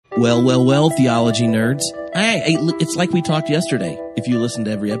Well, theology nerds. Hey, it's like we talked yesterday. If you listen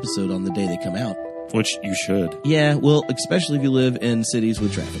to every episode on the day they come out. Which you should. Yeah, well, especially if you live in cities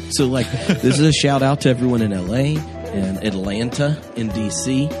with traffic. So, this is a shout out to everyone in LA, in Atlanta, in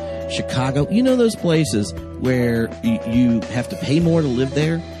DC, Chicago. You know those places where you have to pay more to live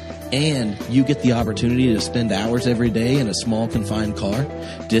there, and you get the opportunity to spend hours every day in a small confined car,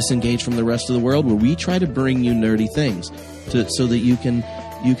 disengaged from the rest of the world, where we try to bring you nerdy things so that you can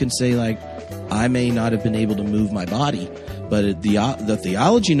say, I may not have been able to move my body, but the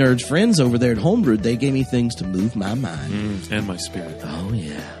theology nerds friends over there at Homebrewed, they gave me things to move my mind. And my spirit. Oh,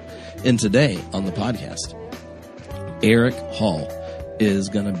 yeah. And today on the podcast, Eric Hall is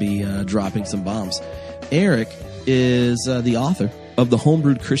going to be dropping some bombs. Eric is the author of the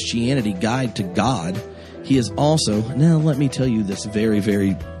Homebrewed Christianity Guide to God. He is also, now let me tell you this very,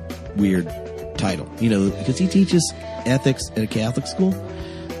 very weird title, because he teaches ethics at a Catholic school.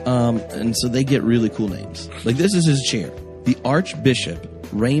 And so they get really cool names. This is his chair. The Archbishop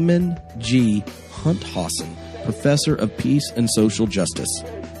Raymond G. Hunthausen, Professor of Peace and Social Justice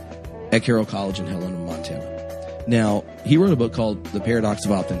at Carroll College in Helena, Montana. Now, he wrote a book called The Paradox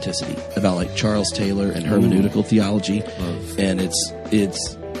of Authenticity about Charles Taylor and hermeneutical theology. And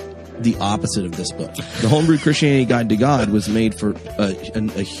it's the opposite of this book. The Homebrewed Christianity Guide to God was made for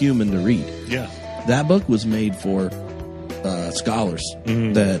a human to read. Yeah. That book was made for scholars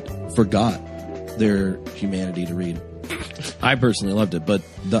that forgot their humanity to read. I personally loved it, but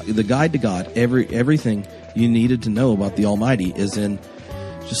the Guide to God, everything you needed to know about the Almighty is in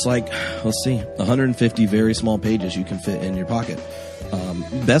just 150 very small pages you can fit in your pocket.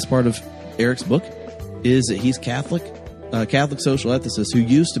 Best part of Eric's book is that he's Catholic social ethicist who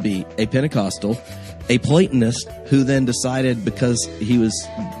used to be a Pentecostal, a Platonist, who then decided because he was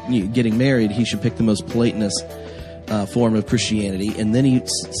getting married, he should pick the most Platonist form of Christianity, and then he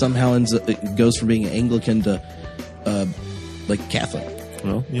somehow goes from being an Anglican to Catholic.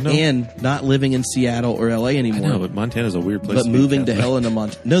 Well, and not living in Seattle or LA anymore. I know, but Montana's a weird place. But moving to Helena,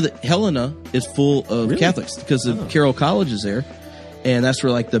 Montana. No, that Helena is full of Catholics because the Carroll College is there, and that's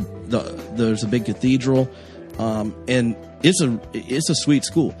where there's a big cathedral, and it's a sweet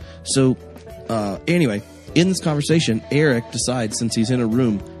school. So anyway, in this conversation, Eric decides, since he's in a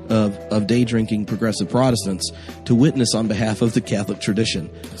room of day drinking progressive Protestants, to witness on behalf of the Catholic tradition.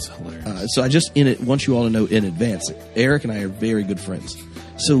 That's hilarious. So I just want you all to know in advance, Eric and I are very good friends.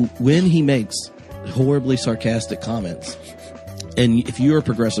 So when he makes horribly sarcastic comments, and if you're a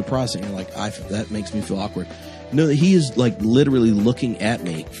progressive Protestant, you're like, that makes me feel awkward. Know that he is literally looking at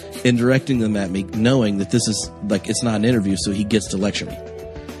me and directing them at me, knowing that this is it's not an interview, so he gets to lecture me.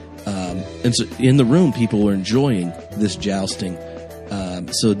 And so in the room, people were enjoying this jousting.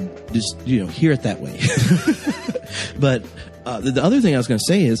 So just, hear it that way. But the other thing I was going to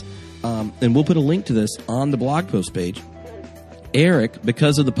say is, and we'll put a link to this on the blog post page, Eric,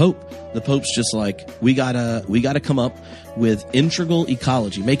 because of the Pope's just we gotta come up with integral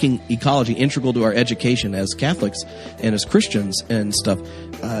ecology, making ecology integral to our education as Catholics and as Christians and stuff.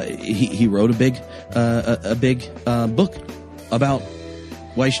 He wrote a big book about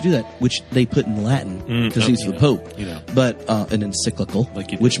why you should do that, which they put in Latin because he's the Pope, but an encyclical,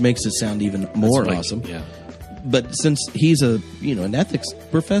 which makes it sound even more awesome. Yeah. But since he's an ethics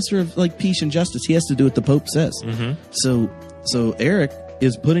professor of peace and justice, he has to do what the Pope says. So Eric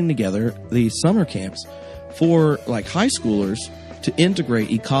is putting together these summer camps for high schoolers to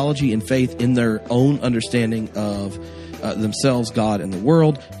integrate ecology and faith in their own understanding of themselves, God, and the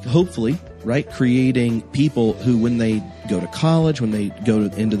world. Hopefully, creating people who, when they go to college, when they go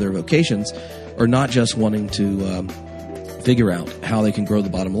into their vocations, are not just wanting to figure out how they can grow the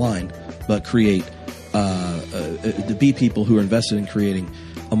bottom line, but create to be people who are invested in creating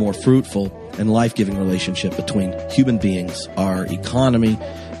a more fruitful and life-giving relationship between human beings, our economy,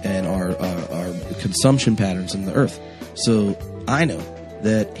 and our consumption patterns in the earth. So I know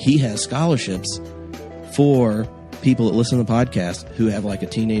that he has scholarships for people that listen to the podcast who have a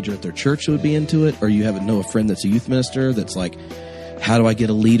teenager at their church who would be into it, or you know a friend that's a youth minister that's how do I get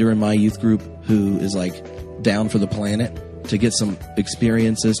a leader in my youth group who is down for the planet to get some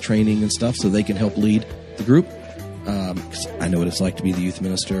experiences, training, and stuff so they can help lead the group. 'Cause I know what it's like to be the youth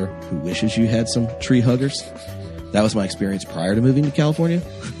minister who wishes you had some tree huggers. That was my experience prior to moving to California.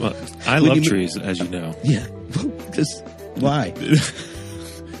 Well, I love trees, as you know. Yeah. Because why?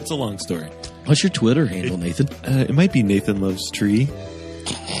 It's a long story. What's your Twitter handle, Nathan? It might be Nathan Loves Tree.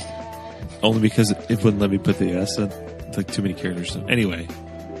 Only because it wouldn't let me put the S in. It's too many characters. Anyway,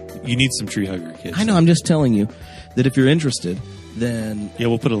 you need some tree hugger kids. I know. I'm just telling you that if you're interested, then... Yeah,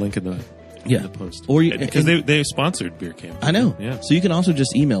 we'll put a link in the in the post. Or you, because they sponsored Beer Camp. I know. Yeah. So you can also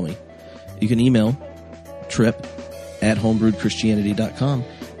just email me. You can email trip@homebrewedchristianity.com,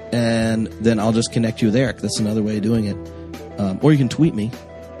 and then I'll just connect you with Eric. That's another way of doing it. Or you can tweet me,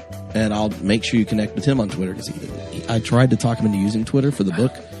 and I'll make sure you connect with him on Twitter, because I tried to talk him into using Twitter for the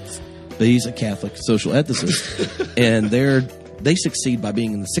book, but he's a Catholic social ethicist, and they succeed by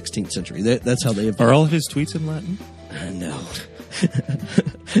being in the 16th century. That's how they have. Are all of his tweets in Latin? No.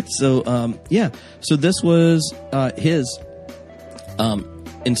 So so this was his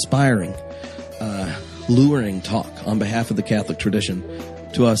inspiring, luring talk on behalf of the Catholic tradition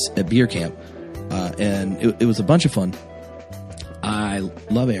to us at Beer Camp, and it was a bunch of fun. I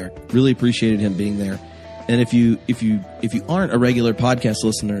love Eric. Really appreciated him being there. And if you aren't a regular podcast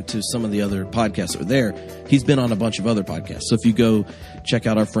listener to some of the other podcasts that are there, he's been on a bunch of other podcasts. So if you go check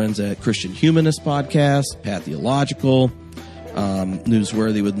out our friends at Christian Humanist Podcast, Pat Theological,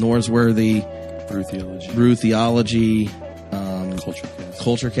 Newsworthy with Norsworthy, Brew Theology,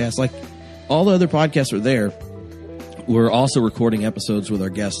 Culturecast, like all the other podcasts are there. We're also recording episodes with our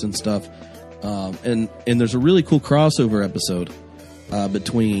guests and stuff. And there's a really cool crossover episode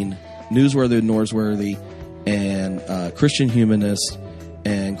between Newsworthy and Norsworthy and Christian Humanist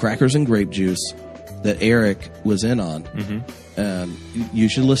and Crackers and Grape Juice that Eric was in on. You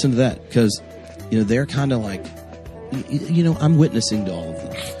should listen to that, because they're kind of like, I'm witnessing to all of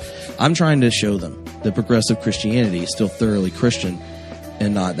them. I'm trying to show them that progressive Christianity is still thoroughly Christian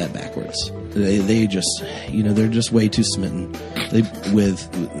and not that backwards. They just, they're just way too smitten with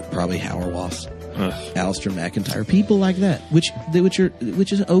probably Hauerwas, Alistair McIntyre, people like that, which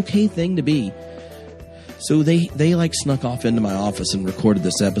is an okay thing to be. So they like snuck off into my office and recorded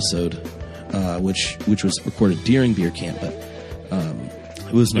this episode, which was recorded during Beer Camp, but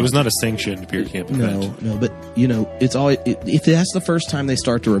it was not a sanctioned Beer Camp event. No, but it's all if that's the first time they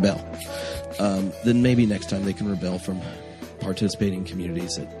start to rebel, then maybe next time they can rebel from participating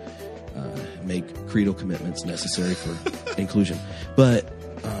communities that make creedal commitments necessary for inclusion. But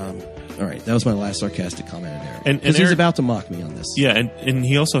all right, that was my last sarcastic comment on Eric, because he's about to mock me on this. Yeah, and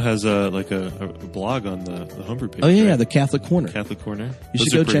he also has a blog on the Homebrew page. Oh yeah, the Catholic Corner. You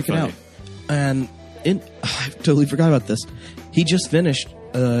should go check it out. And I totally forgot about this. He just finished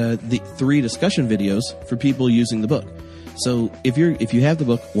the 3 discussion videos for people using the book. So if you have the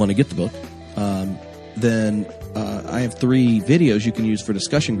book, want to get the book, then I have 3 videos you can use for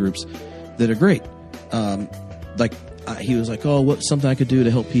discussion groups that are great. He was like, "Oh, what's something I could do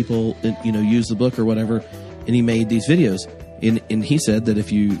to help people, use the book or whatever?" And he made these videos. And he said that if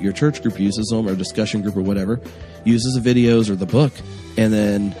your church group uses them, or discussion group or whatever, uses the videos or the book, and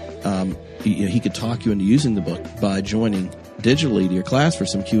then he could talk you into using the book by joining digitally to your class for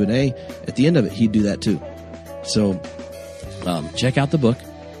some Q&A at the end of it. He'd do that too. So check out the book,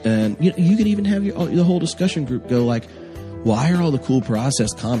 and you could even have the whole discussion group go like, "Why are all the cool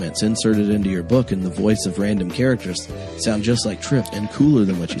process comments inserted into your book in the voice of random characters sound just like Trip and cooler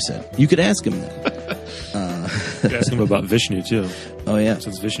than what you said?" You could ask him that. You could ask him about Vishnu too. Oh yeah,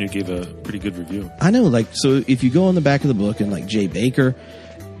 since Vishnu gave a pretty good review. I know. So if you go on the back of the book, and Jay Baker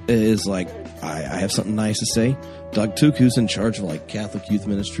is like, I have something nice to say. Doug Took, who's in charge of Catholic youth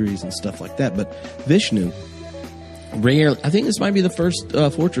ministries and stuff like that. But Vishnu, rarely, I think this might be the first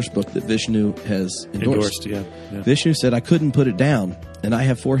Fortress book that Vishnu has endorsed. Yeah. Vishnu said, "I couldn't put it down, and I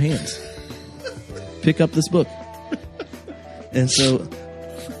have 4 hands. Pick up this book." And so,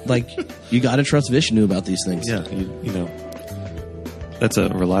 you got to trust Vishnu about these things. Yeah, that's a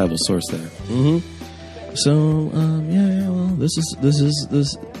reliable source there. Mm-hmm. So, well, this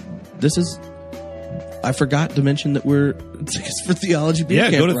is. I forgot to mention that we're tickets for Theology Beer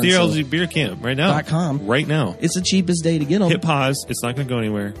Camp. Yeah, go to Theology Beer Camp right now. .com. Right now. It's the cheapest day to get them. Hit pause. It's not going to go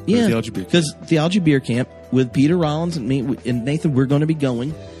anywhere. Go to Theology Beer Camp. Because Theology Beer Camp with Peter Rollins and me and Nathan, we're going to be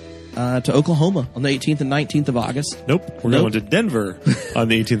going to Oklahoma on the 18th and 19th of August. Nope. We're going to Denver on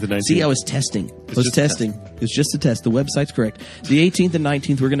the 18th and 19th. See, I was testing. It's just a test. The website's correct. The 18th and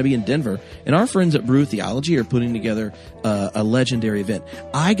 19th, we're going to be in Denver. And our friends at Brew Theology are putting together a legendary event.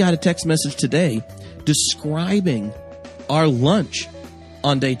 I got a text message today describing our lunch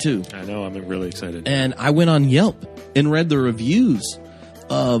on day 2. I know. I'm really excited. And I went on Yelp and read the reviews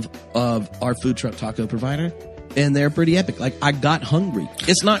of our food truck taco provider. And they're pretty epic. I got hungry.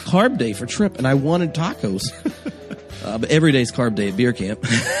 It's not carb day for Trip, and I wanted tacos. But every day's carb day at Beer Camp.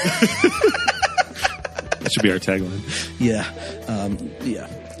 That should be our tagline. Yeah.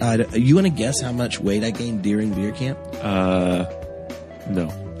 You want to guess how much weight I gained during Beer Camp? No.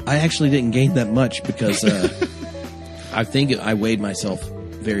 I actually didn't gain that much because I think I weighed myself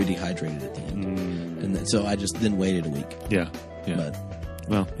very dehydrated at the end. And so I just then waited a week. Yeah. But,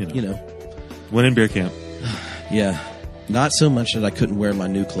 well, When in beer camp. Yeah. Not so much that I couldn't wear my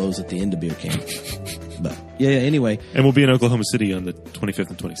new clothes at the end of beer camp. But, yeah, anyway. And we'll be in Oklahoma City on the 25th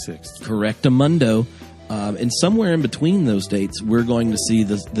and 26th. Correctamundo. And somewhere in between those dates, we're going to see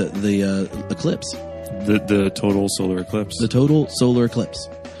the eclipse. The total solar eclipse. The total solar eclipse.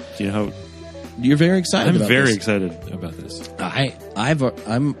 Do you know how... You're very excited about this. I'm very excited about this.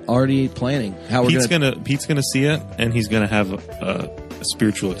 I'm already planning how we're Pete's gonna see it, and he's gonna have a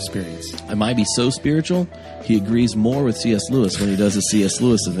spiritual experience. I might be so spiritual, he agrees more with C.S. Lewis when he does a C.S.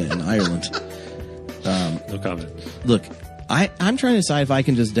 Lewis event in Ireland. No comment. Look, I'm trying to decide if I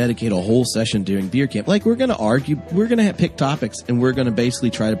can just dedicate a whole session during beer camp. Like, we're going to argue, we're going to pick topics, and we're going to basically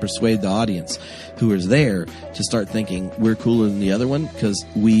try to persuade the audience who is there to start thinking we're cooler than the other one, because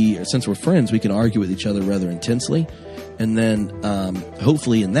since we're friends, we can argue with each other rather intensely. And then,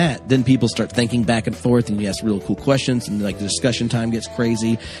 hopefully in that, then people start thinking back and forth, and you ask real cool questions, and like the discussion time gets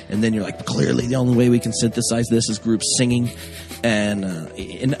crazy, and then you're like, clearly the only way we can synthesize this is groups singing. And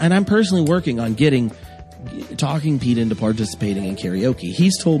I'm personally working on talking Pete into participating in karaoke.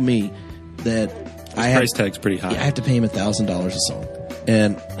 He's told me that his price tag's pretty high. I have to pay him $1,000 a song,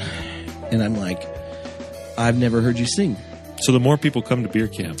 and I'm like, I've never heard you sing. So the more people come to beer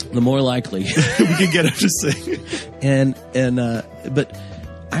camp, the more likely we can get him to sing. But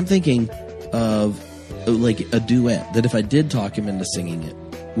I'm thinking of like a duet that if I did talk him into singing it.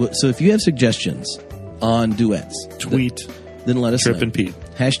 So if you have suggestions on duets, tweet, then let us know. Trip and Pete.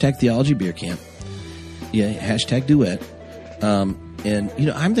 # Theology Beer Camp. Yeah, # duet. And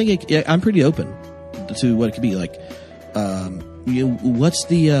I'm thinking, I'm pretty open to what it could be like. What's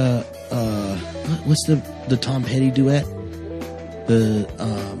the Tom Petty duet?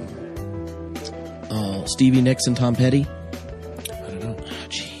 Stevie Nicks and Tom Petty. I don't know. Oh,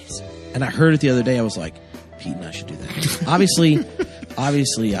 jeez. And I heard it the other day. I was like, Pete and I should do that.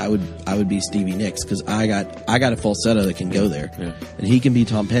 Obviously, I would be Stevie Nicks because I got a falsetto that can go there, and he can be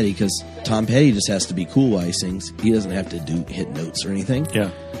Tom Petty because Tom Petty just has to be cool while he sings. He doesn't have to hit notes or anything.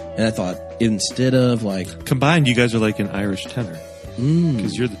 Yeah. And I thought instead of like combined, you guys are like an Irish tenor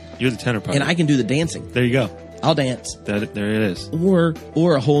because you're the tenor part, and I can do the dancing. There you go. I'll dance. There it is. Or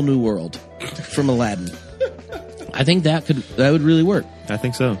A Whole New World from Aladdin. I think that would really work. I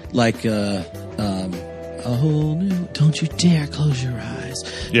think so. Like a whole new, don't you dare close your eyes.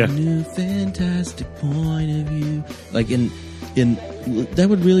 Yeah. A new fantastic point of view. Like in that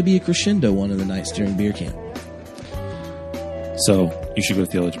would really be a crescendo one of the nights during beer camp. So you should go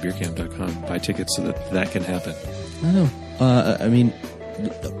to theologybeercamp.com, buy tickets so that can happen. I know. I mean,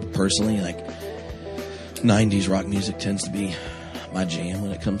 personally, like 90s rock music tends to be my jam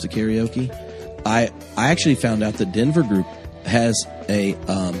when it comes to karaoke. I actually found out that Denver Group has a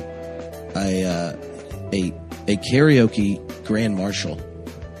karaoke grand marshal.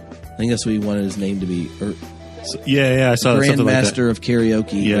 I think that's what he wanted his name to be. I saw Grand something Master like of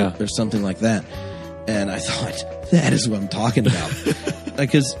Karaoke, yeah, or something like that. And I thought, that is what I'm talking about.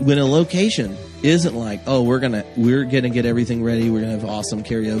 Because when a location isn't like, oh, we're gonna get everything ready, we're gonna have awesome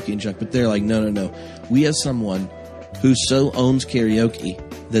karaoke and junk, but they're like, no, we have someone who so owns karaoke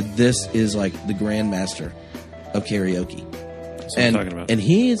that this is like the Grand Master of karaoke. That's what I'm talking about. And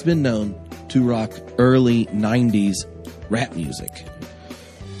he has been known to rock early 90s rap music,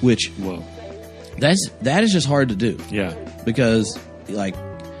 which that is just hard to do. Yeah. Because like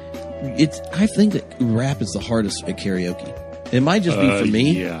I think that rap is the hardest at karaoke. It might just be for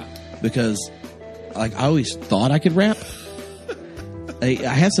me. Yeah. Because like I always thought I could rap. I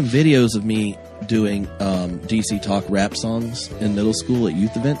had some videos of me doing DC Talk rap songs in middle school at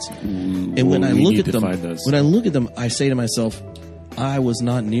youth events. And when I look at them, I say to myself, I was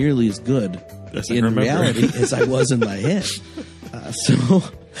not nearly as good in reality as I was in my head.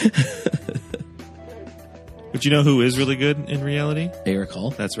 But you know who is really good in reality? Eric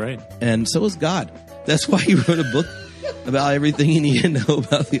Hall. That's right. And so is God. That's why he wrote a book about everything you need to know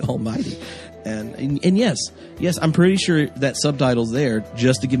about the Almighty. And yes, I'm pretty sure that subtitle's there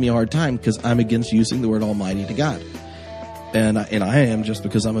just to give me a hard time because I'm against using the word Almighty to God. And I am just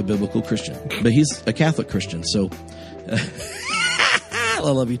because I'm a biblical Christian. But he's a Catholic Christian, so I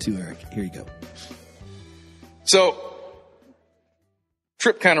love you too, Eric. Here you go. So,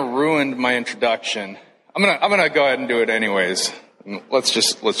 Trip kind of ruined my introduction. I'm gonna go ahead and do it anyways. Let's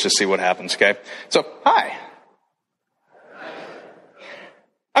just see what happens, okay? So, hi.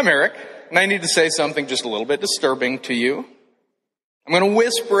 I'm Eric, and I need to say something just a little bit disturbing to you. I'm going to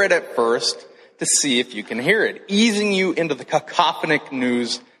whisper it at first to see if you can hear it, easing you into the cacophonic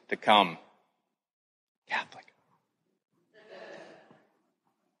news to come. Catholic.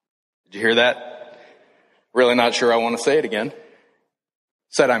 Did you hear that? Really not sure I want to say it again.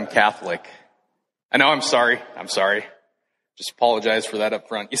 Said I'm Catholic. I know, I'm sorry. Just apologize for that up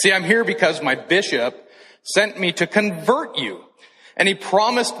front. You see, I'm here because my bishop sent me to convert you. And he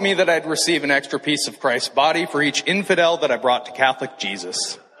promised me that I'd receive an extra piece of Christ's body for each infidel that I brought to Catholic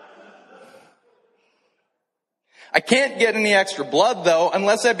Jesus. I can't get any extra blood, though,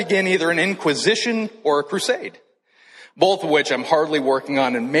 unless I begin either an inquisition or a crusade, both of which I'm hardly working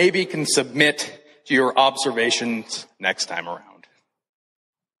on and maybe can submit to your observations next time around.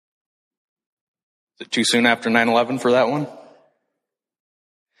 Is it too soon after 9/11 for that one?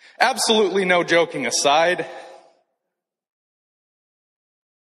 Absolutely no joking aside.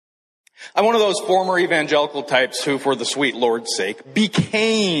 I'm one of those former evangelical types who, for the sweet Lord's sake,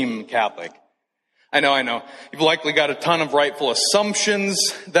 became Catholic. I know. You've likely got a ton of rightful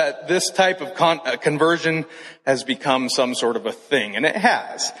assumptions that this type of conversion has become some sort of a thing, and it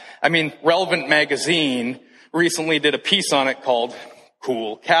has. I mean, Relevant Magazine recently did a piece on it called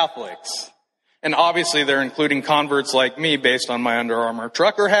Cool Catholics. And obviously they're including converts like me based on my Under Armour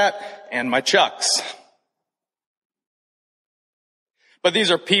trucker hat and my Chucks. But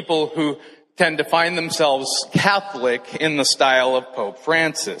these are people who tend to find themselves Catholic in the style of Pope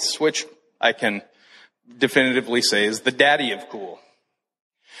Francis, which I can definitively say is the daddy of cool.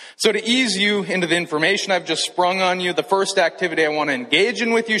 So to ease you into the information I've just sprung on you, the first activity I want to engage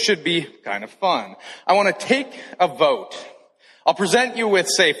in with you should be kind of fun. I want to take a vote. I'll present you with,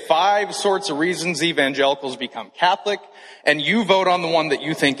 say, 5 sorts of reasons evangelicals become Catholic, and you vote on the one that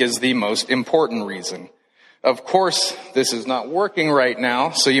you think is the most important reason. Of course, this is not working right now,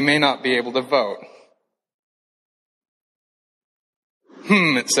 so you may not be able to vote.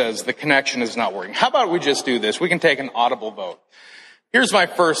 It says the connection is not working. How about we just do this? We can take an audible vote. Here's my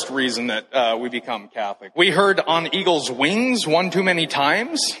first reason that we become Catholic. We heard On Eagle's Wings one too many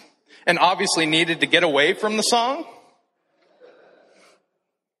times, and obviously needed to get away from the song.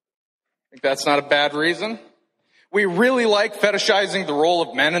 I think that's not a bad reason. We really like fetishizing the role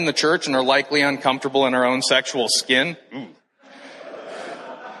of men in the church and are likely uncomfortable in our own sexual skin.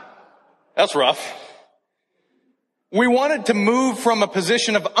 That's rough. We wanted to move from a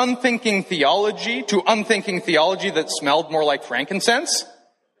position of unthinking theology to unthinking theology that smelled more like frankincense.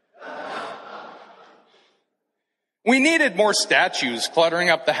 We needed more statues cluttering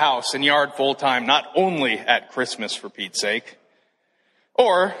up the house and yard full time, not only at Christmas, for Pete's sake.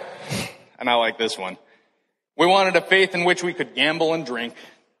 Or, and I like this one, we wanted a faith in which we could gamble and drink.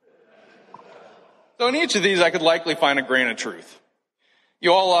 So in each of these, I could likely find a grain of truth.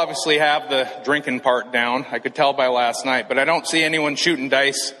 You all obviously have the drinking part down. I could tell by last night, but I don't see anyone shooting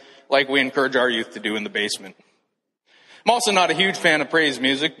dice like we encourage our youth to do in the basement. I'm also not a huge fan of praise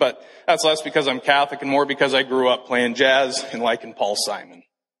music, but that's less because I'm Catholic and more because I grew up playing jazz and liking Paul Simon.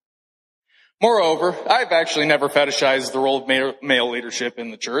 Moreover, I've actually never fetishized the role of male leadership in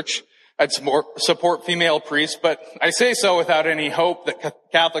the church. I'd support female priests, but I say so without any hope that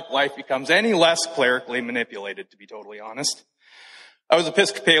Catholic life becomes any less clerically manipulated, to be totally honest. I was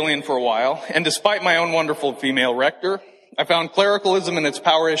Episcopalian for a while, and despite my own wonderful female rector, I found clericalism and its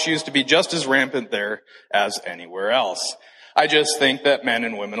power issues to be just as rampant there as anywhere else. I just think that men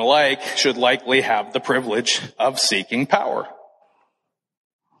and women alike should likely have the privilege of seeking power.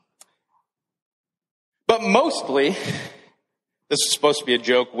 But mostly, this is supposed to be a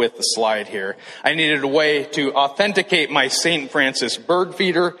joke with the slide here, I needed a way to authenticate my St. Francis bird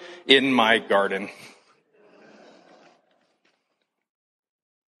feeder in my garden.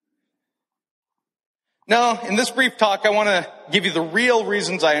 Now, in this brief talk, I want to give you the real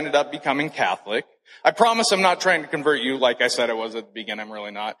reasons I ended up becoming Catholic. I promise I'm not trying to convert you like I said I was at the beginning. I'm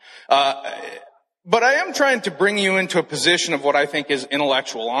really not. But I am trying to bring you into a position of what I think is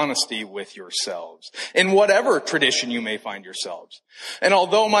intellectual honesty with yourselves, in whatever tradition you may find yourselves. And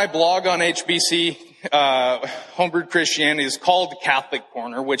although my blog on HBC, Homebrewed Christianity, is called Catholic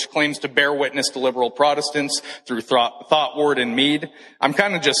Corner, which claims to bear witness to liberal Protestants through thought, word, and mead, I'm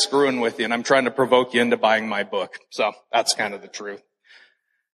kind of just screwing with you, and I'm trying to provoke you into buying my book. So that's kind of the truth.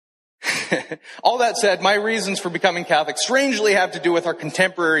 All that said, my reasons for becoming Catholic strangely have to do with our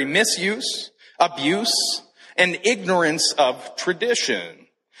contemporary misuse, abuse, and ignorance of tradition,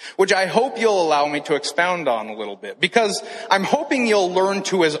 which I hope you'll allow me to expound on a little bit, because I'm hoping you'll learn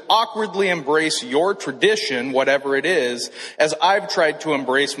to as awkwardly embrace your tradition, whatever it is, as I've tried to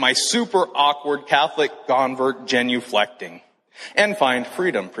embrace my super awkward Catholic convert genuflecting, and find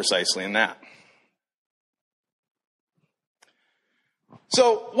freedom precisely in that.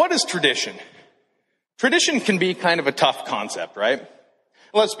 So, what is tradition? Tradition can be kind of a tough concept, right?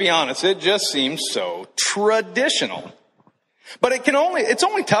 Let's be honest, it just seems so traditional. But it's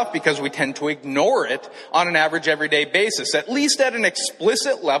only tough because we tend to ignore it on an average everyday basis, at least at an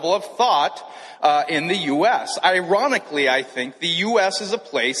explicit level of thought in the U.S. Ironically, I think the U.S. is a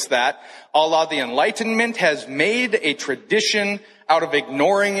place that, a la the Enlightenment, has made a tradition out of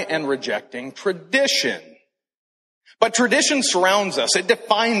ignoring and rejecting tradition. But tradition surrounds us. It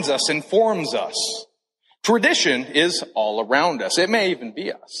defines us, informs us. Tradition is all around us. It may even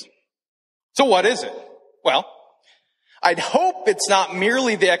be us. So what is it? Well, I'd hope it's not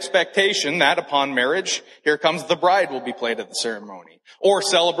merely the expectation that upon marriage, Here Comes the Bride will be played at the ceremony, or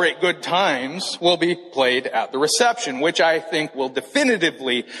Celebrate Good Times will be played at the reception, which I think will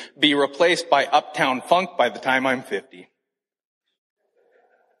definitively be replaced by Uptown Funk by the time I'm 50.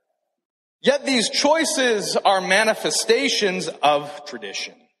 Yet these choices are manifestations of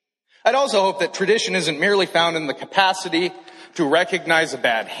tradition. I'd also hope that tradition isn't merely found in the capacity to recognize a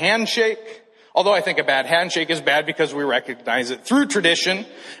bad handshake, although I think a bad handshake is bad because we recognize it through tradition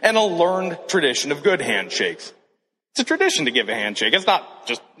and a learned tradition of good handshakes. It's a tradition to give a handshake. It's not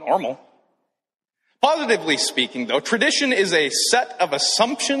just normal. Positively speaking, though, tradition is a set of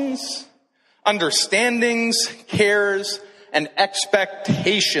assumptions, understandings, cares, and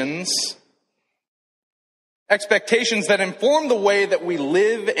expectations that inform the way that we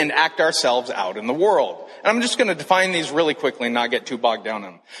live and act ourselves out in the world. And I'm just going to define these really quickly and not get too bogged down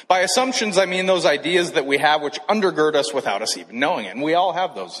in them. By assumptions, I mean those ideas that we have which undergird us without us even knowing it. And we all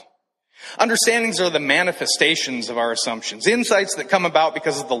have those. Understandings are the manifestations of our assumptions, insights that come about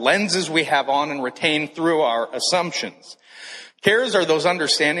because of the lenses we have on and retain through our assumptions. Cares are those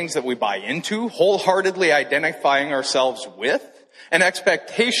understandings that we buy into, wholeheartedly identifying ourselves with. And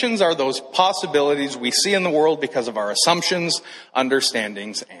expectations are those possibilities we see in the world because of our assumptions,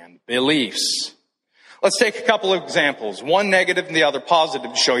 understandings, and beliefs. Let's take a couple of examples, one negative and the other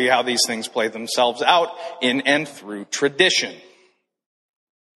positive, to show you how these things play themselves out in and through tradition.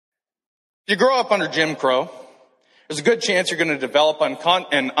 If you grow up under Jim Crow, there's a good chance you're going to develop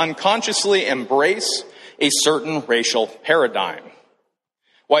and unconsciously embrace a certain racial paradigm.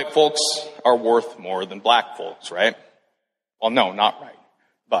 White folks are worth more than black folks, right? Well, no, not right.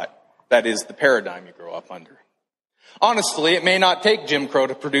 But that is the paradigm you grow up under. Honestly, it may not take Jim Crow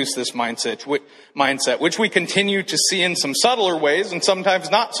to produce this mindset, which we continue to see in some subtler ways and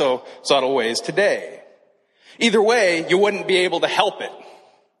sometimes not so subtle ways today. Either way, you wouldn't be able to help it,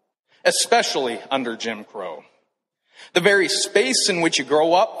 especially under Jim Crow. The very space in which you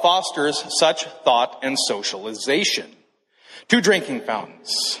grow up fosters such thought and socialization. 2 drinking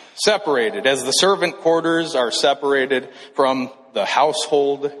fountains, separated as the servant quarters are separated from the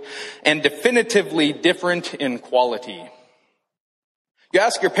household, and definitively different in quality. You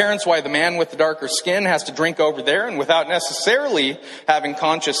ask your parents why the man with the darker skin has to drink over there, and without necessarily having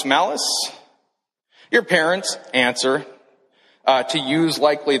conscious malice, your parents answer, to use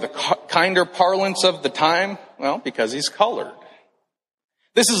likely the kinder parlance of the time, well, because he's colored.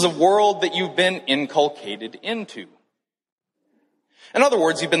 This is a world that you've been inculcated into. In other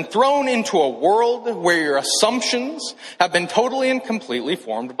words, you've been thrown into a world where your assumptions have been totally and completely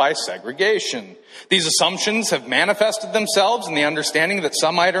formed by segregation. These assumptions have manifested themselves in the understanding that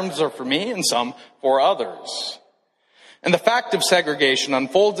some items are for me and some for others. And the fact of segregation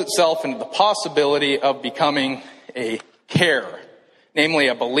unfolds itself into the possibility of becoming a care, namely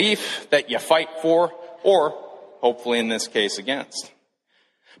a belief that you fight for, or hopefully in this case against.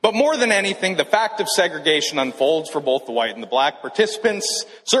 But more than anything, the fact of segregation unfolds for both the white and the black participants,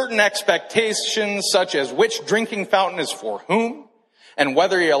 certain expectations such as which drinking fountain is for whom, and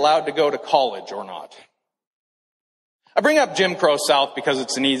whether you're allowed to go to college or not. I bring up Jim Crow South because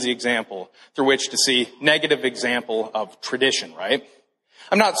it's an easy example through which to see negative example of tradition, right?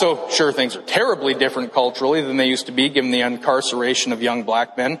 I'm not so sure things are terribly different culturally than they used to be given the incarceration of young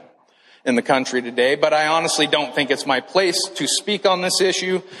black men in the country today, but I honestly don't think it's my place to speak on this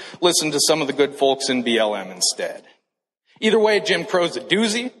issue. Listen to some of the good folks in BLM instead. Either way, Jim Crow's a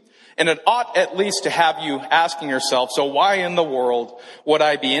doozy, and it ought at least to have you asking yourself, so why in the world would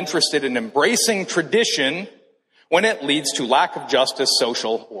I be interested in embracing tradition when it leads to lack of justice,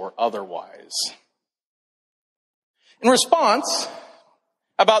 social or otherwise? In response,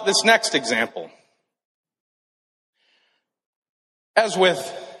 about this next example. As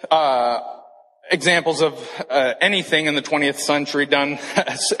with examples of anything in the 20th century done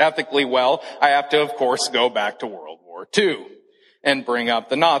ethically well, I have to, of course, go back to World War II and bring up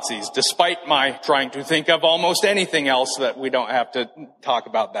the Nazis, despite my trying to think of almost anything else that we don't have to talk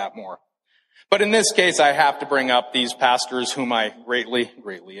about that more. But in this case, I have to bring up these pastors whom I greatly,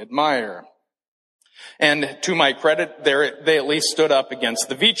 greatly admire. And to my credit, they at least stood up against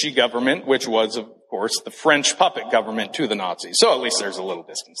the Vichy government, which was, of course, the French puppet government to the Nazis. So at least there's a little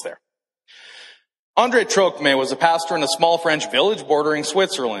distance there. André Trocmé was a pastor in a small French village bordering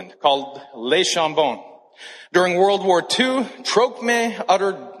Switzerland called Les Chambons. During World War II, Trocmé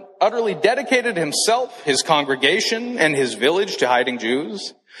utterly dedicated himself, his congregation, and his village to hiding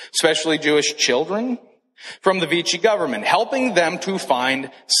Jews, especially Jewish children, from the Vichy government, helping them to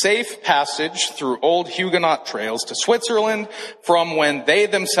find safe passage through old Huguenot trails to Switzerland from when they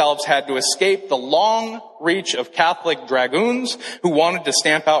themselves had to escape the long reach of Catholic dragoons who wanted to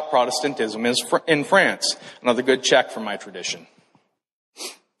stamp out Protestantism in France. Another good check from my tradition.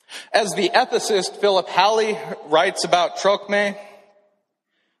 As the ethicist Philip Halley writes about Trocmé,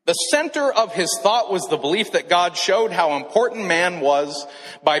 the center of his thought was the belief that God showed how important man was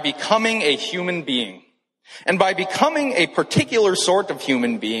by becoming a human being. And by becoming a particular sort of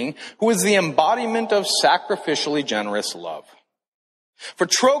human being who is the embodiment of sacrificially generous love. For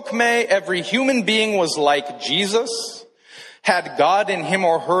Trocmé, every human being was like Jesus, had God in him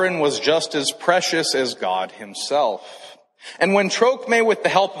or her, and was just as precious as God himself. And when Trocmé, with the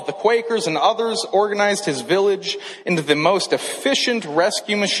help of the Quakers and others, organized his village into the most efficient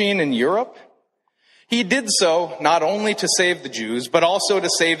rescue machine in Europe, he did so not only to save the Jews, but also to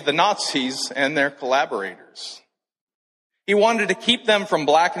save the Nazis and their collaborators. He wanted to keep them from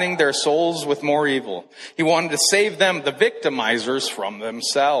blackening their souls with more evil. He wanted to save them, the victimizers, from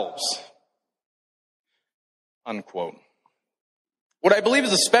themselves. Unquote. What I believe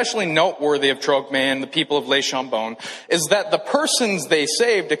is especially noteworthy of Trocmé and the people of Les Chambons is that the persons they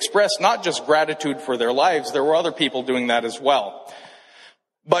saved expressed not just gratitude for their lives, there were other people doing that as well,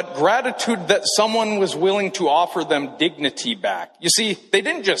 but gratitude that someone was willing to offer them dignity back. You see, they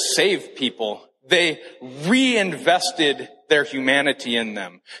didn't just save people, they reinvested their humanity in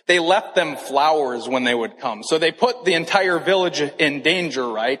them. They left them flowers when they would come. So they put the entire village in danger,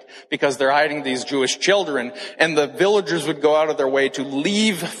 right? Because they're hiding these Jewish children. And the villagers would go out of their way to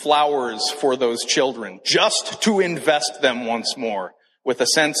leave flowers for those children, just to invest them once more with a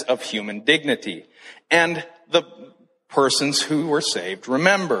sense of human dignity. And the persons who were saved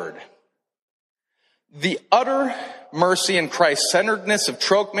remembered. The utter mercy and Christ-centeredness of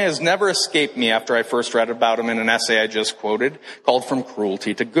Trocmé has never escaped me after I first read about him in an essay I just quoted called From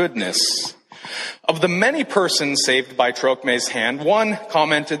Cruelty to Goodness. Of the many persons saved by Trocmé's hand, one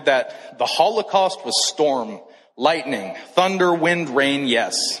commented that the Holocaust was storm, lightning, thunder, wind, rain,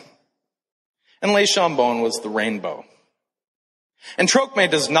 yes. And Les Chambons was the rainbow. And Trocmé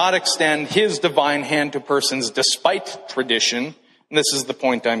does not extend his divine hand to persons despite tradition. And this is the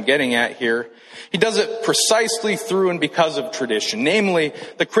point I'm getting at here. He does it precisely through and because of tradition, namely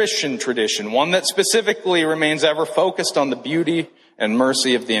the Christian tradition, one that specifically remains ever focused on the beauty and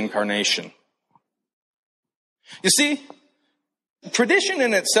mercy of the incarnation. You see, tradition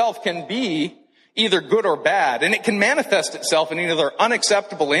in itself can be either good or bad, and it can manifest itself in either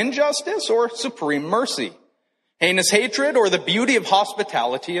unacceptable injustice or supreme mercy, heinous hatred or the beauty of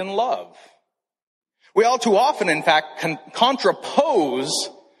hospitality and love. We all too often, in fact, contrapose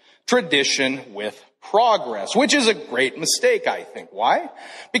tradition with progress, which is a great mistake, I think. Why?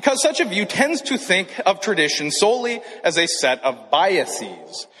 Because such a view tends to think of tradition solely as a set of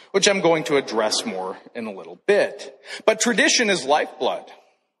biases, which I'm going to address more in a little bit. But tradition is lifeblood.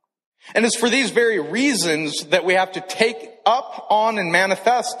 And it's for these very reasons that we have to take up on and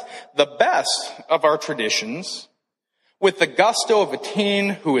manifest the best of our traditions with the gusto of a teen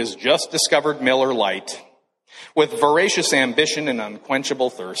who has just discovered Miller Lite, with voracious ambition and unquenchable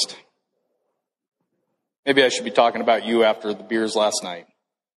thirst. Maybe I should be talking about you after the beers last night.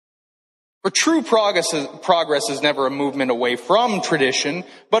 For true progress is never a movement away from tradition,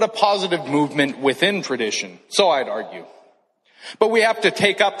 but a positive movement within tradition. So I'd argue. But we have to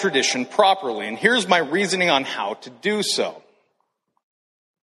take up tradition properly, and here's my reasoning on how to do so.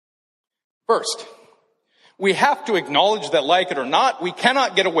 First, we have to acknowledge that, like it or not, we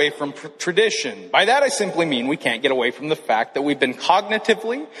cannot get away from tradition. By that I simply mean we can't get away from the fact that we've been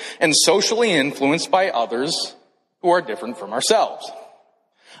cognitively and socially influenced by others who are different from ourselves.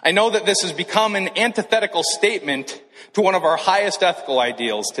 I know that this has become an antithetical statement to one of our highest ethical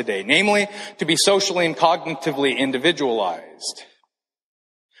ideals today, namely to be socially and cognitively individualized.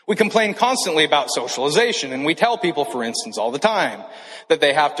 We complain constantly about socialization, and we tell people, for instance, all the time that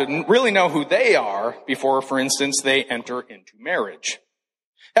they have to really know who they are before, for instance, they enter into marriage.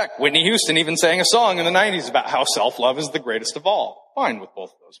 Heck, Whitney Houston even sang a song in the 90s about how self-love is the greatest of all. Fine with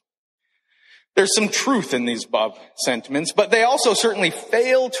both of those. There's some truth in these above sentiments, but they also certainly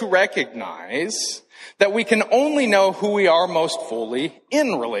fail to recognize that we can only know who we are most fully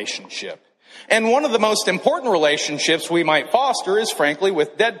in relationship. And one of the most important relationships we might foster is, frankly,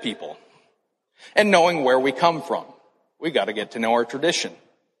 with dead people. and knowing where we come from. We got to get to know our tradition.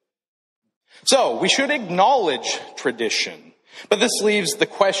 So we should acknowledge tradition, but this leaves the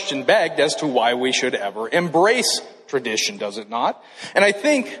question begged as to why we should ever embrace tradition, does it not? And I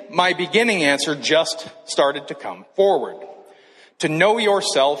think my beginning answer just started to come forward. To know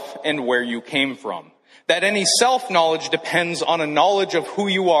yourself and where you came from. That any self-knowledge depends on a knowledge of who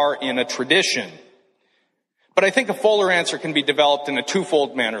you are in a tradition. But I think a fuller answer can be developed in a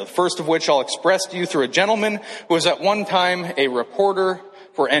twofold manner. The first of which I'll express to you through a gentleman who was at one time a reporter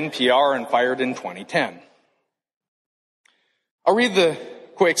for NPR and fired in 2010. I'll read the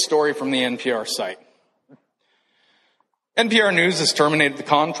quick story from the NPR site. NPR News has terminated the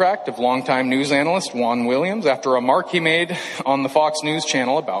contract of longtime news analyst Juan Williams after a remark he made on the Fox News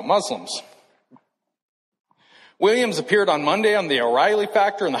channel about Muslims. Williams appeared on Monday on the O'Reilly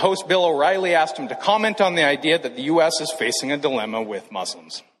Factor, and the host Bill O'Reilly asked him to comment on the idea that the U.S. is facing a dilemma with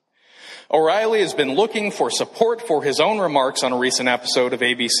Muslims. O'Reilly has been looking for support for his own remarks on a recent episode of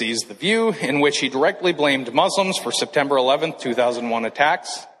ABC's The View, in which he directly blamed Muslims for September 11th, 2001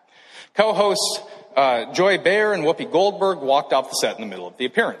 attacks. Co-hosts Joy Behar and Whoopi Goldberg walked off the set in the middle of the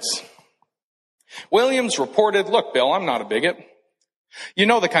appearance. Williams reported, "Look, Bill, I'm not a bigot. You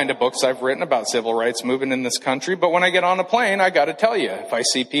know the kind of books I've written about civil rights movement in this country, but when I get on a plane, I gotta tell you, if I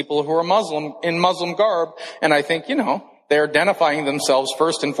see people who are Muslim in Muslim garb, and I think, they're identifying themselves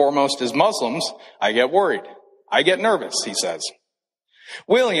first and foremost as Muslims, I get worried. I get nervous," he says.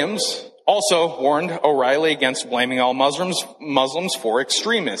 Williams also warned O'Reilly against blaming all Muslims for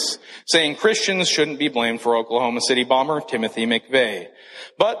extremists, saying Christians shouldn't be blamed for Oklahoma City bomber Timothy McVeigh.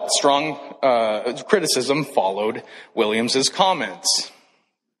 But strong criticism followed Williams's comments.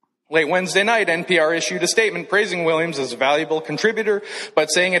 Late Wednesday night, NPR issued a statement praising Williams as a valuable contributor,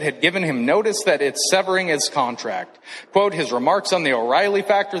 but saying it had given him notice that it's severing his contract. Quote, "His remarks on the O'Reilly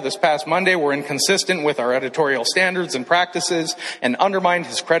Factor this past Monday were inconsistent with our editorial standards and practices and undermined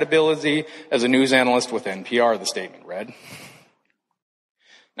his credibility as a news analyst with NPR," the statement read.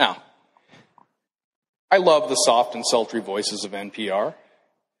 Now, I love the soft and sultry voices of NPR.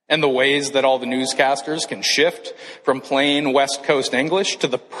 And the ways that all the newscasters can shift from plain West Coast English to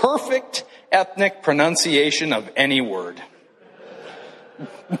the perfect ethnic pronunciation of any word.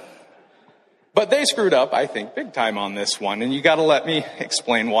 But they screwed up, I think, big time on this one, and you gotta let me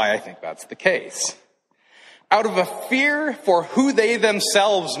explain why I think that's the case. Out of a fear for who they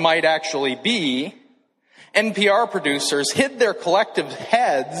themselves might actually be, NPR producers hid their collective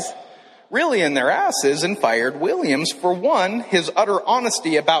heads really in their asses and fired Williams for, one, his utter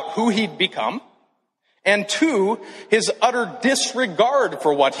honesty about who he'd become, and two, his utter disregard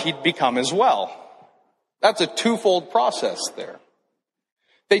for what he'd become as well. That's a twofold process there.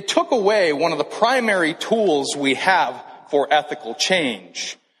 They took away one of the primary tools we have for ethical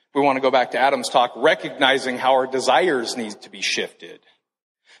change. We want to go back to Adam's talk, recognizing how our desires need to be shifted.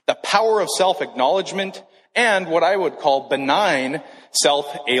 The power of self-acknowledgement and what I would call benign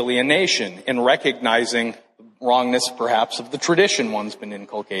self-alienation in recognizing the wrongness, perhaps, of the tradition one's been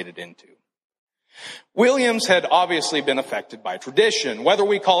inculcated into. Williams had obviously been affected by tradition, whether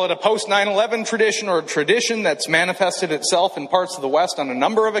we call it a post-9/11 tradition or a tradition that's manifested itself in parts of the West on a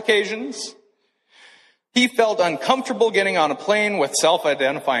number of occasions. He felt uncomfortable getting on a plane with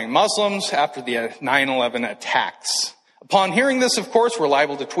self-identifying Muslims after the 9/11 attacks. Upon hearing this, of course, we're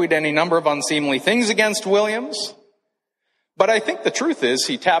liable to tweet any number of unseemly things against Williams. But I think the truth is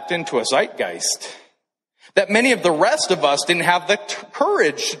he tapped into a zeitgeist that many of the rest of us didn't have the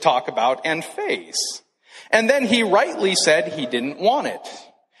courage to talk about and face. And then he rightly said he didn't want it,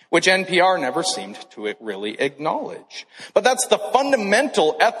 which NPR never seemed to really acknowledge. But that's the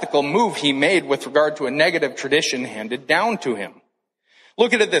fundamental ethical move he made with regard to a negative tradition handed down to him.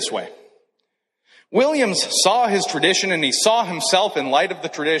 Look at it this way. Williams saw his tradition and he saw himself in light of the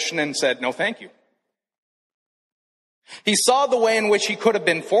tradition and said, "No, thank you." He saw the way in which he could have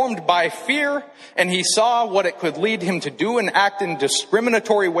been formed by fear, and he saw what it could lead him to do and act in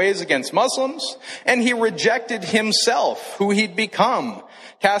discriminatory ways against Muslims, and he rejected himself, who he'd become,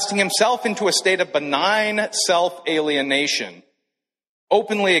 casting himself into a state of benign self-alienation,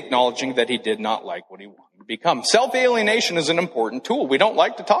 openly acknowledging that he did not like what he wanted to become. Self-alienation is an important tool. We don't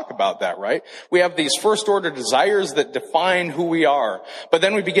like to talk about that, right? We have these first-order desires that define who we are. But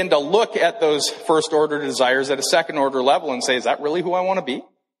then we begin to look at those first-order desires at a second-order level and say, is that really who I want to be?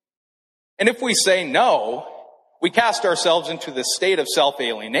 And if we say no, we cast ourselves into this state of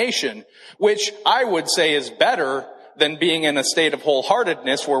self-alienation, which I would say is better than being in a state of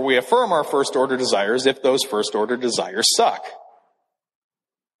wholeheartedness where we affirm our first-order desires if those first-order desires suck.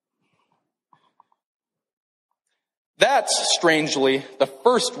 That's, strangely, the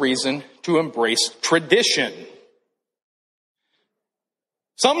first reason to embrace tradition.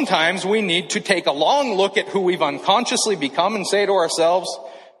 Sometimes we need to take a long look at who we've unconsciously become and say to ourselves,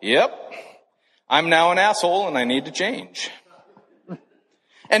 yep, I'm now an asshole and I need to change.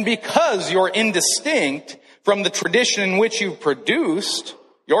 And because you're indistinct from the tradition in which you've produced,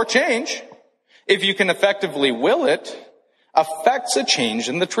 your change, if you can effectively will it, affects a change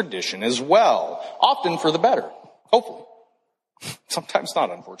in the tradition as well, often for the better, hopefully. Sometimes not,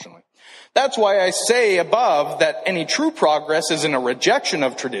 unfortunately. That's why I say above that any true progress isn't a rejection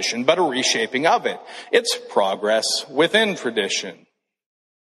of tradition, but a reshaping of it. It's progress within tradition.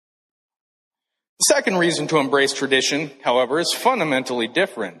 The second reason to embrace tradition, however, is fundamentally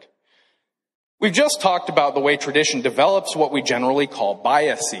different. We've just talked about the way tradition develops what we generally call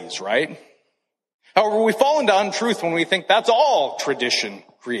biases, right? However, we fall into untruth when we think that's all tradition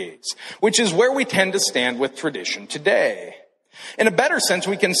creates, which is where we tend to stand with tradition today. In a better sense,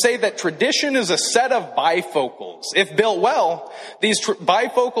 we can say that tradition is a set of bifocals. If built well, these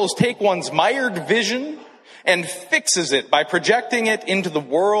bifocals take one's mired vision and fixes it by projecting it into the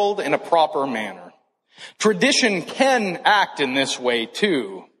world in a proper manner. Tradition can act in this way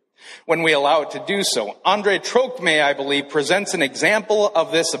too, when we allow it to do so. Andre Trocmé, I believe, presents an example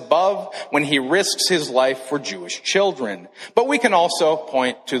of this above when he risks his life for Jewish children. But we can also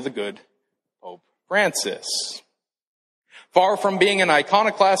point to the good Pope Francis. Far from being an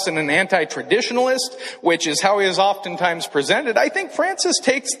iconoclast and an anti-traditionalist, which is how he is oftentimes presented, I think Francis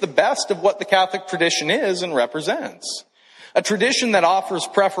takes the best of what the Catholic tradition is and represents. A tradition that offers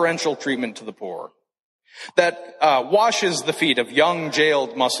preferential treatment to the poor, that washes the feet of young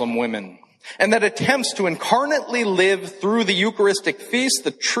jailed Muslim women, and that attempts to incarnately live through the Eucharistic feast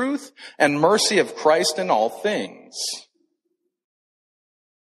the truth and mercy of Christ in all things.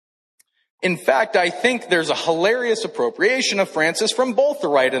 In fact, I think there's a hilarious appropriation of Francis from both the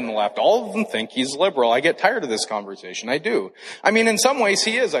right and the left. All of them think he's liberal. I get tired of this conversation. I do. I mean, in some ways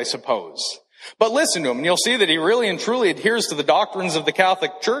he is, I suppose. But listen to him and you'll see that he really and truly adheres to the doctrines of the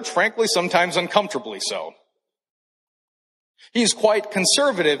Catholic Church, frankly, sometimes uncomfortably so. He's quite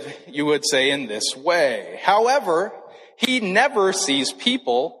conservative, you would say, in this way. However, he never sees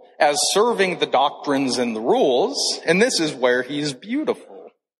people as serving the doctrines and the rules, and this is where he's beautiful.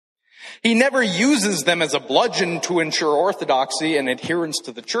 He never uses them as a bludgeon to ensure orthodoxy and adherence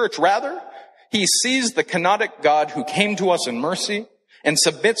to the church. Rather, he sees the kenotic God who came to us in mercy and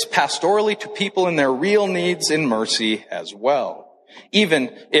submits pastorally to people in their real needs in mercy as well,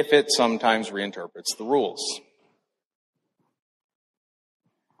 even if it sometimes reinterprets the rules.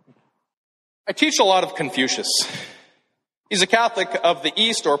 I teach a lot of Confucius. He's a Catholic of the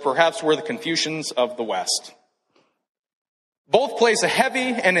East, or perhaps we're the Confucians of the West. Both place a heavy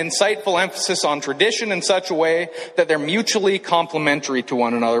and insightful emphasis on tradition in such a way that they're mutually complementary to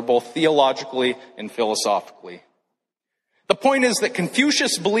one another, both theologically and philosophically. The point is that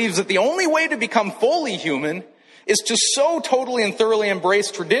Confucius believes that the only way to become fully human is to so totally and thoroughly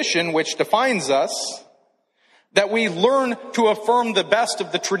embrace tradition, which defines us, that we learn to affirm the best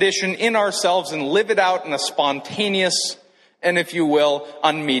of the tradition in ourselves and live it out in a spontaneous and, if you will,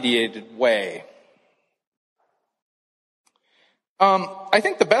 unmediated way. I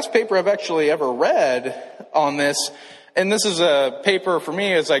think the best paper I've actually ever read on this, and this is a paper for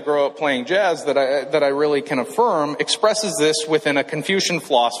me as I grow up playing jazz that I really can affirm, expresses this within a Confucian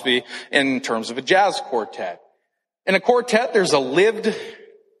philosophy in terms of a jazz quartet. In a quartet, there's a lived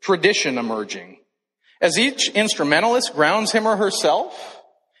tradition emerging. As each instrumentalist grounds him or herself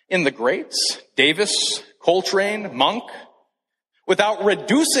in the greats, Davis, Coltrane, Monk, without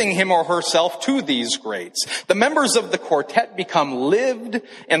reducing him or herself to these greats, the members of the quartet become lived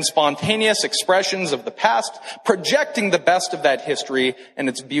and spontaneous expressions of the past, projecting the best of that history and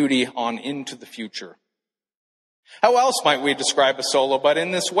its beauty on into the future. How else might we describe a solo but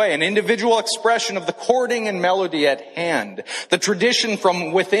in this way? An individual expression of the chording and melody at hand, the tradition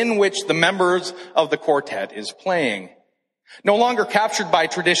from within which the members of the quartet is playing. No longer captured by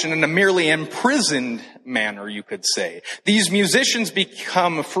tradition in a merely imprisoned manner, you could say. These musicians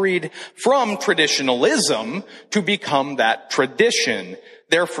become freed from traditionalism to become that tradition.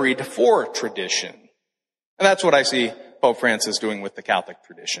 They're freed for tradition. And that's what I see Pope Francis doing with the Catholic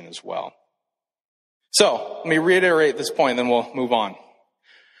tradition as well. So, let me reiterate this point, then we'll move on.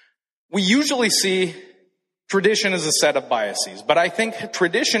 We usually see tradition as a set of biases, but I think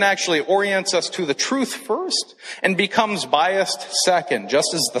tradition actually orients us to the truth first and becomes biased second,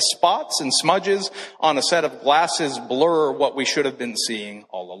 just as the spots and smudges on a set of glasses blur what we should have been seeing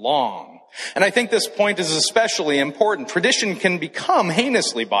all along. And I think this point is especially important. Tradition can become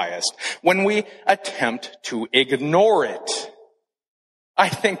heinously biased when we attempt to ignore it. I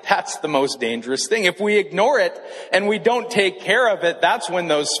think that's the most dangerous thing. If we ignore it and we don't take care of it, that's when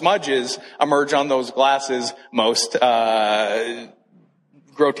those smudges emerge on those glasses most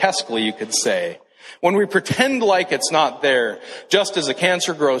grotesquely, you could say. When we pretend like it's not there, just as a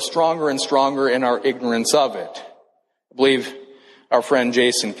cancer grows stronger and stronger in our ignorance of it. I believe our friend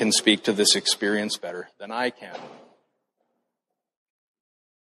Jason can speak to this experience better than I can.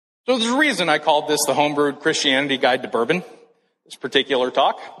 So there's a reason I called this the Homebrewed Christianity Guide to Bourbon. This particular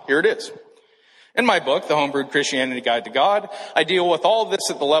talk, here it is. In my book, The Homebrewed Christianity Guide to God, I deal with all of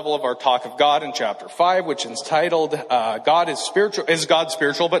this at the level of our talk of God in chapter 5, which is titled, Is God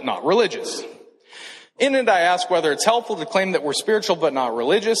Spiritual but Not Religious? In it, I ask whether it's helpful to claim that we're spiritual but not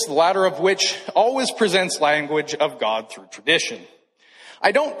religious, the latter of which always presents language of God through tradition.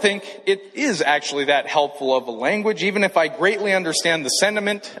 I don't think it is actually that helpful of a language, even if I greatly understand the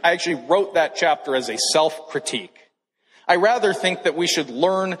sentiment. I actually wrote that chapter as a self-critique. I rather think that we should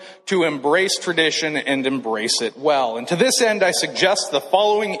learn to embrace tradition and embrace it well. And to this end, I suggest the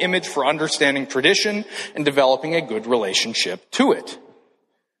following image for understanding tradition and developing a good relationship to it.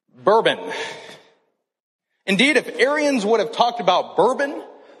 Bourbon. Indeed, if Arians would have talked about bourbon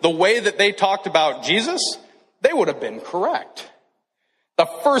the way that they talked about Jesus, they would have been correct. The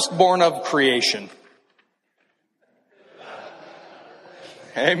firstborn of creation.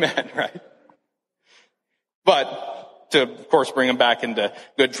 Amen, right? But to, of course, bring them back into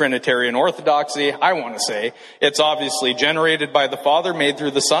good Trinitarian orthodoxy, I want to say it's obviously generated by the Father, made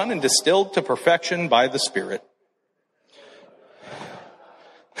through the Son, and distilled to perfection by the Spirit.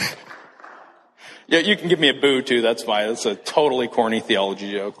 Yeah, you can give me a boo, too. That's fine. That's a totally corny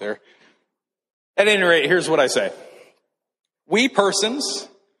theology joke there. At any rate, here's what I say. We persons,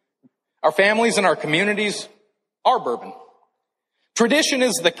 our families and our communities are bourbon. Tradition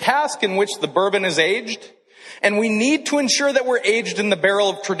is the cask in which the bourbon is aged, and we need to ensure that we're aged in the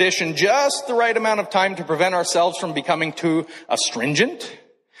barrel of tradition just the right amount of time to prevent ourselves from becoming too astringent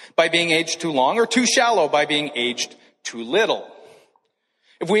by being aged too long, or too shallow by being aged too little.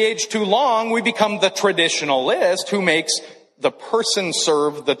 If we age too long, we become the traditionalist who makes the person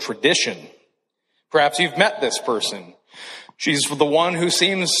serve the tradition. Perhaps you've met this person. She's the one who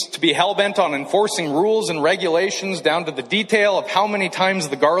seems to be hell-bent on enforcing rules and regulations down to the detail of how many times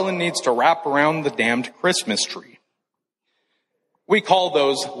the garland needs to wrap around the damned Christmas tree. We call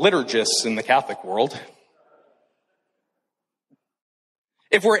those liturgists in the Catholic world.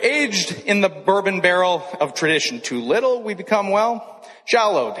 If we're aged in the bourbon barrel of tradition too little, we become, well,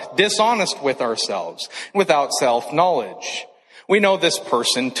 shallowed, dishonest with ourselves, without self-knowledge. We know this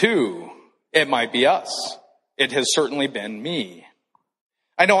person too. It might be us. It has certainly been me.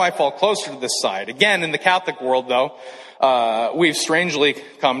 I know I fall closer to this side. Again, in the Catholic world, though, we've strangely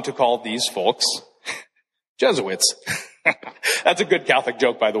come to call these folks Jesuits. That's a good Catholic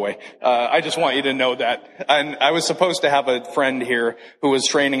joke, by the way. I just want you to know that. And I was supposed to have a friend here who was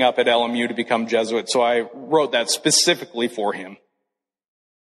training up at LMU to become Jesuit, so I wrote that specifically for him.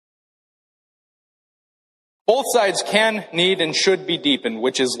 Both sides can, need, and should be deepened,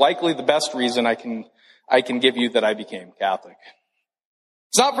 which is likely the best reason I can give you that I became Catholic.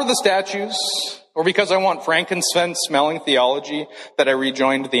 It's not for the statues or because I want frankincense-smelling theology that I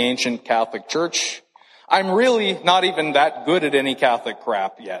rejoined the ancient Catholic Church. I'm really not even that good at any Catholic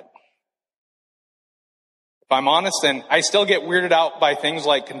crap yet. If I'm honest, and I still get weirded out by things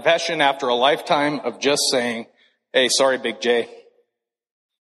like confession after a lifetime of just saying, hey, sorry, Big J.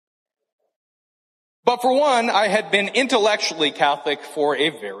 But for one, I had been intellectually Catholic for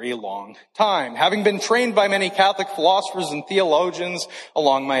a very long time, having been trained by many Catholic philosophers and theologians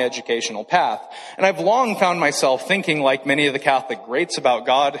along my educational path. And I've long found myself thinking like many of the Catholic greats about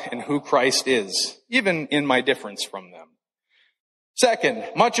God and who Christ is, even in my difference from them. Second,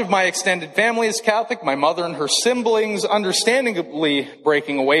 much of my extended family is Catholic, my mother and her siblings understandably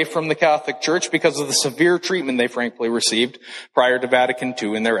breaking away from the Catholic Church because of the severe treatment they frankly received prior to Vatican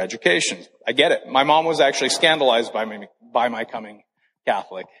II in their education. I get it. My mom was actually scandalized by my coming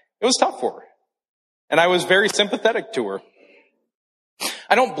Catholic. It was tough for her. And I was very sympathetic to her.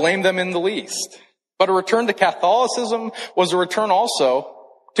 I don't blame them in the least. But a return to Catholicism was a return also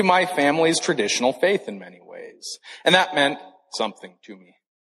to my family's traditional faith in many ways. And that meant something to me.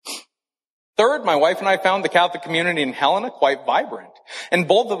 Third, my wife and I found the Catholic community in Helena quite vibrant. And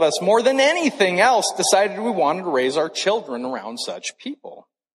both of us, more than anything else, decided we wanted to raise our children around such people.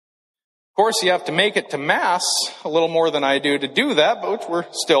 Of course, you have to make it to Mass a little more than I do to do that, but which we're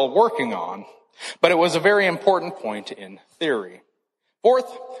still working on. But it was a very important point in theory. Fourth,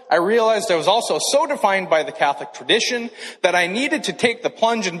 I realized I was also so defined by the Catholic tradition that I needed to take the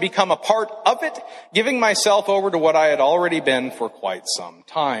plunge and become a part of it, giving myself over to what I had already been for quite some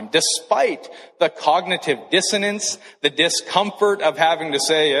time, despite the cognitive dissonance, the discomfort of having to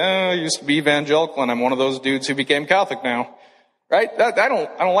say, I used to be evangelical and I'm one of those dudes who became Catholic now. Right? I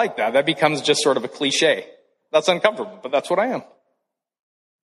don't like that. That becomes just sort of a cliche. That's uncomfortable, but that's what I am.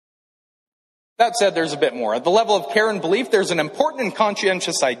 That said, there's a bit more. At the level of care and belief, there's an important and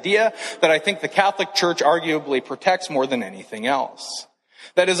conscientious idea that I think the Catholic Church arguably protects more than anything else.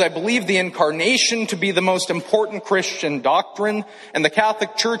 That is, I believe the incarnation to be the most important Christian doctrine, and the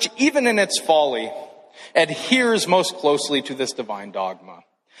Catholic Church, even in its folly, adheres most closely to this divine dogma.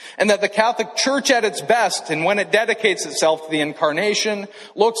 And that the Catholic Church at its best, and when it dedicates itself to the incarnation,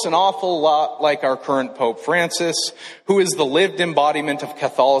 looks an awful lot like our current Pope Francis, who is the lived embodiment of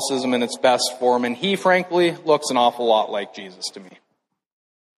Catholicism in its best form, and he, frankly, looks an awful lot like Jesus to me.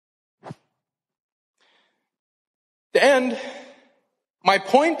 To end, my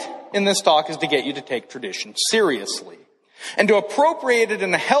point in this talk is to get you to take tradition seriously, and to appropriate it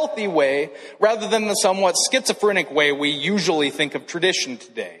in a healthy way rather than the somewhat schizophrenic way we usually think of tradition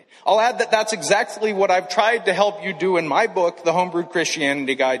today. I'll add that that's exactly what I've tried to help you do in my book, The Homebrewed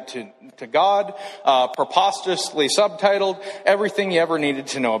Christianity Guide to God, preposterously subtitled, Everything You Ever Needed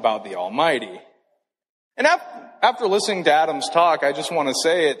to Know About the Almighty. And after listening to Adam's talk, I just want to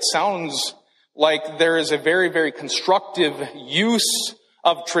say it sounds like there is a very, very constructive use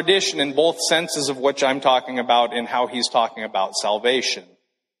of tradition in both senses of which I'm talking about and how he's talking about salvation.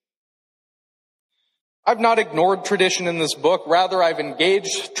 I've not ignored tradition in this book. Rather, I've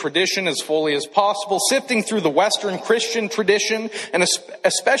engaged tradition as fully as possible, sifting through the Western Christian tradition and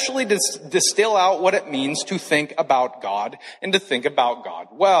especially to distill out what it means to think about God and to think about God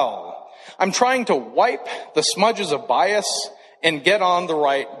well. I'm trying to wipe the smudges of bias and get on the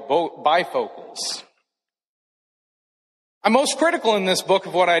right bifocals. I'm most critical in this book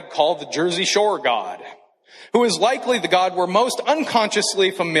of what I'd call the Jersey Shore God, who is likely the God we're most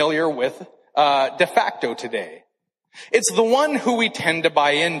unconsciously familiar with de facto today. It's the one who we tend to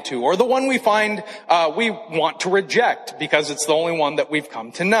buy into, or the one we find we want to reject because it's the only one that we've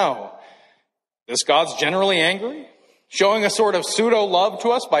come to know. This God's generally angry, showing a sort of pseudo-love to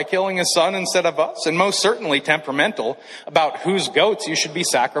us by killing his son instead of us, and most certainly temperamental about whose goats you should be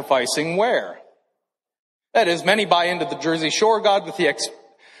sacrificing where. That is, many buy into the Jersey Shore God with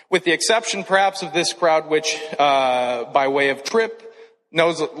the exception perhaps of this crowd which, by way of trip,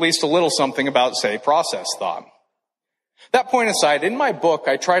 knows at least a little something about, say, process thought. That point aside, in my book,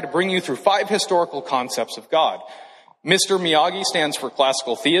 I try to bring you through 5 historical concepts of God. Mr. Miyagi stands for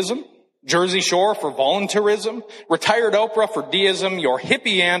classical theism, Jersey Shore for voluntarism, retired Oprah for deism, your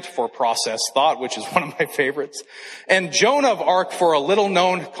hippie aunt for process thought, which is one of my favorites, and Joan of Arc for a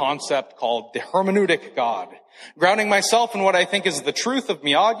little-known concept called the hermeneutic God. Grounding myself in what I think is the truth of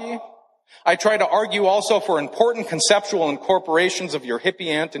Miyagi, I try to argue also for important conceptual incorporations of your hippie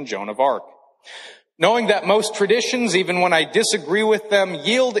aunt and Joan of Arc. Knowing that most traditions, even when I disagree with them,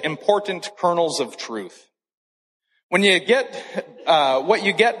 yield important kernels of truth. When you get what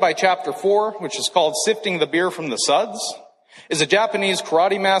you get by chapter 4, which is called Sifting the Beer from the Suds, is a Japanese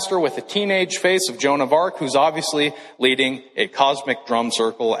karate master with a teenage face of Joan of Arc, who's obviously leading a cosmic drum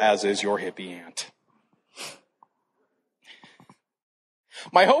circle, as is your hippie aunt.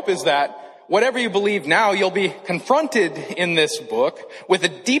 My hope is that whatever you believe now, you'll be confronted in this book with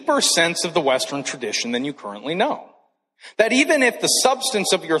a deeper sense of the Western tradition than you currently know. That even if the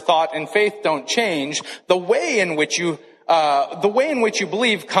substance of your thought and faith don't change, the way in which you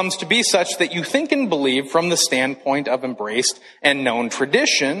believe comes to be such that you think and believe from the standpoint of embraced and known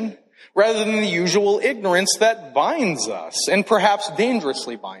tradition, rather than the usual ignorance that binds us, and perhaps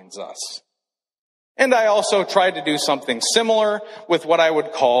dangerously binds us. And I also tried to do something similar with what I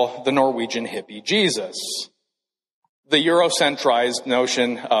would call the Norwegian hippie Jesus. The Eurocentrized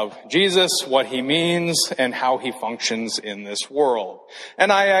notion of Jesus, what he means, and how he functions in this world. And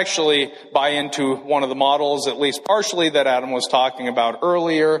I actually buy into one of the models, at least partially, that Adam was talking about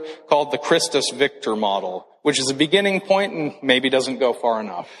earlier, called the Christus Victor model, which is a beginning point and maybe doesn't go far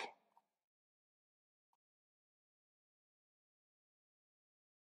enough.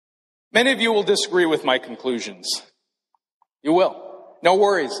 Many of you will disagree with my conclusions. You will. No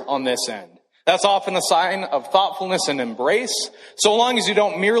worries on this end. That's often a sign of thoughtfulness and embrace, so long as you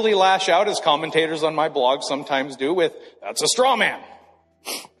don't merely lash out, as commentators on my blog sometimes do, with, "That's a straw man."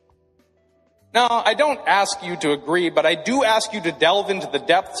 Now, I don't ask you to agree, but I do ask you to delve into the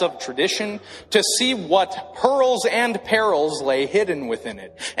depths of tradition to see what pearls and perils lay hidden within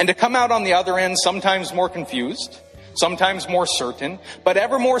it, and to come out on the other end sometimes more confused, sometimes more certain, but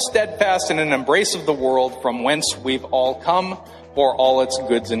ever more steadfast in an embrace of the world from whence we've all come for all its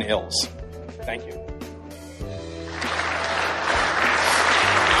goods and ills. Thank you.